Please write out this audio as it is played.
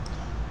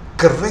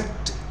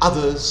correct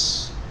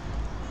others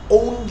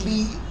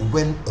only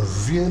when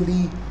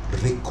really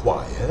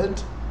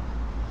required,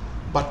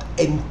 but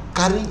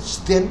encourage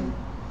them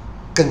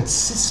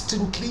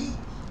consistently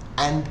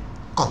and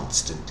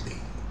constantly.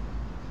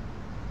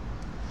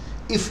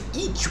 If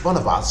each one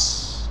of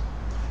us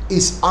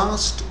is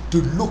asked to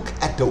look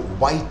at a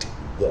white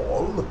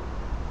wall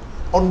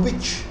on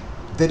which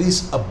there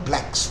is a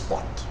black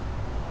spot,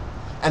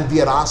 and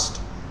we are asked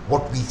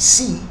what we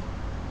see,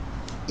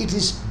 it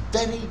is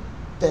very,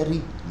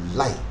 very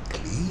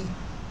likely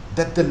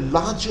that the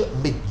larger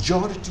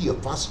majority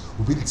of us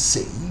will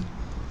say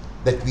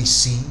that we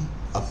see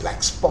a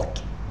black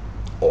spot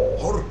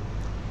or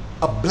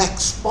a black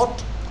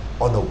spot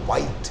on a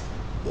white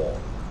wall.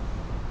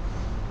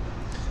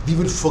 We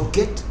will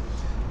forget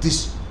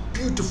this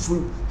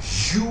beautiful,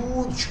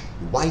 huge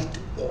white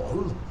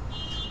wall,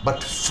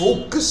 but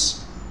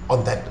focus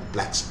on that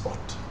black spot.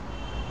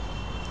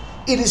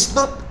 It is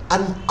not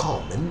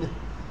uncommon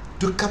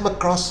to come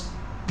across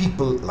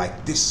people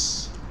like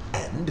this,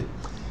 and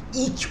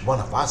each one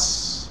of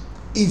us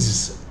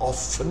is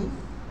often,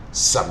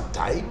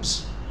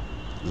 sometimes,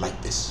 like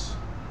this.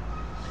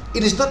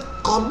 It is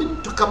not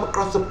common to come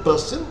across a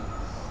person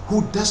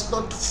who does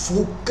not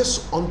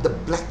focus on the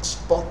black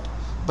spot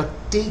but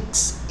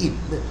takes in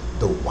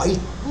the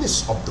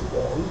whiteness of the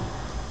wall,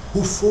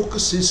 who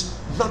focuses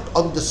not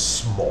on the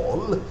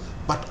small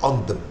but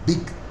on the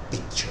big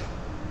picture.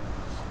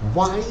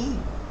 Why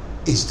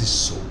is this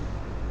so?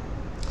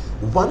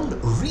 One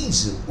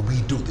reason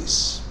we do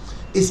this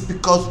is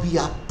because we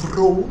are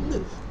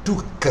prone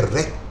to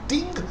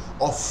correcting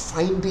or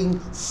finding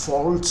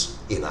faults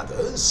in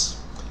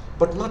others,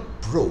 but not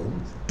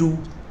prone to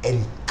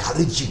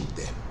encouraging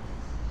them.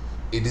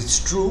 It is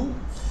true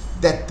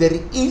that there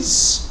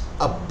is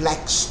a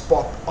black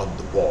spot on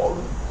the wall,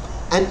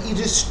 and it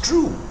is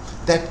true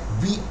that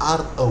we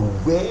are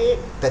aware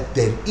that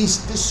there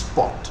is this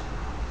spot,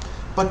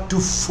 but to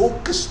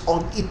focus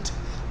on it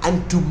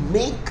and to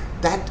make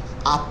that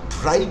our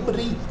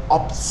primary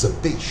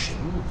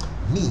observation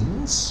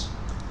means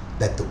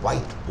that the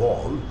white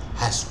wall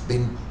has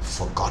been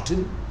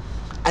forgotten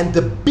and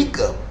the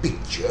bigger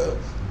picture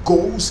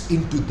goes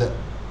into the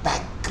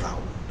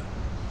background.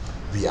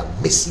 We are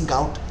missing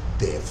out,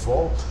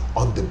 therefore,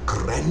 on the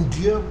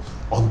grandeur,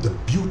 on the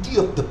beauty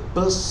of the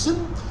person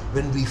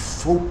when we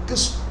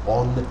focus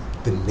on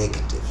the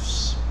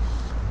negatives.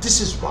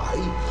 This is why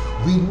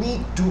we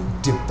need to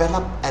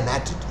develop an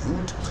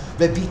attitude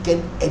where we can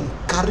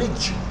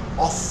encourage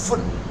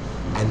often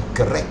and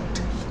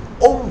correct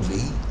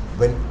only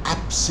when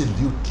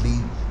absolutely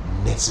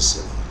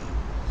necessary.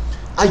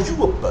 Are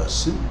you a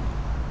person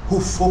who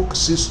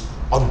focuses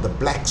on the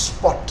black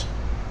spot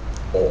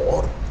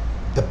or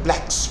the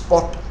black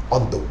spot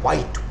on the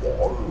white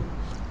wall,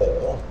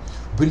 or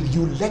will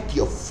you let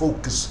your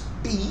focus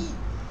be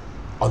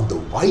on the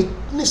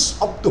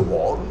whiteness of the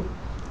wall,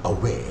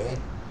 aware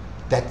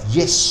that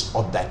yes,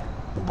 on that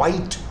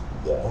white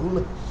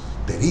wall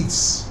there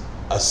is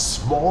a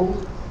small,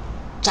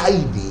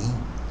 tiny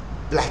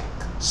black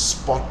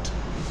spot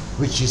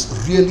which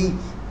is really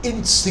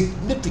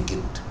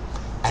insignificant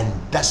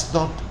and does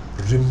not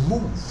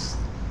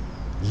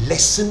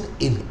lessen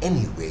in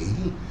any way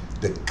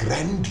the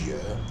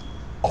grandeur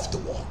of the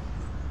wall?